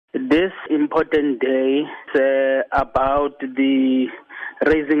This important day is about the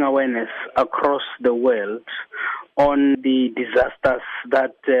raising awareness across the world on the disasters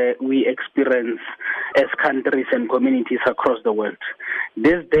that we experience as countries and communities across the world.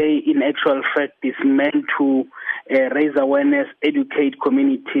 This day, in actual fact, is meant to raise awareness, educate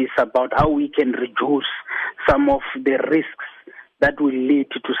communities about how we can reduce some of the risks that will lead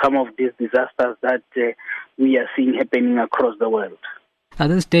to some of these disasters that we are seeing happening across the world. Now,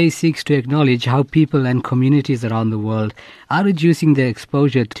 this day seeks to acknowledge how people and communities around the world are reducing their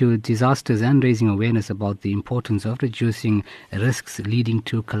exposure to disasters and raising awareness about the importance of reducing risks leading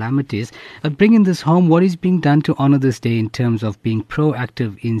to calamities. Bringing this home, what is being done to honor this day in terms of being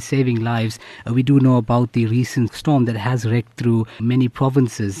proactive in saving lives? We do know about the recent storm that has wrecked through many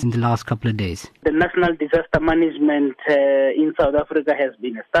provinces in the last couple of days. The National Disaster Management in South Africa has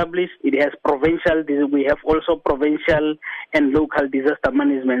been established. It has provincial, we have also provincial and local disaster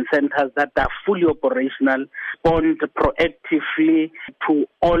management centers that are fully operational, respond proactively to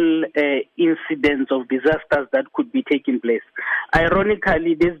all incidents of disasters that could be taking place.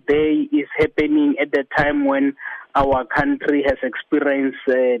 Ironically, this day is happening at the time when our country has experienced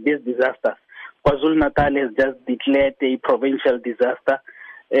these disasters. KwaZulu-Natal has just declared a provincial disaster,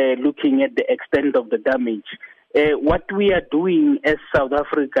 looking at the extent of the damage. What we are doing as South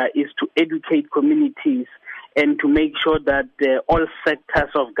Africa is to educate communities and to make sure that all sectors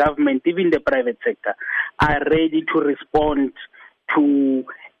of government, even the private sector, are ready to respond to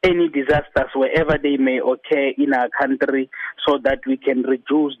any disasters wherever they may occur in our country so that we can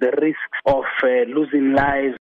reduce the risk of losing lives.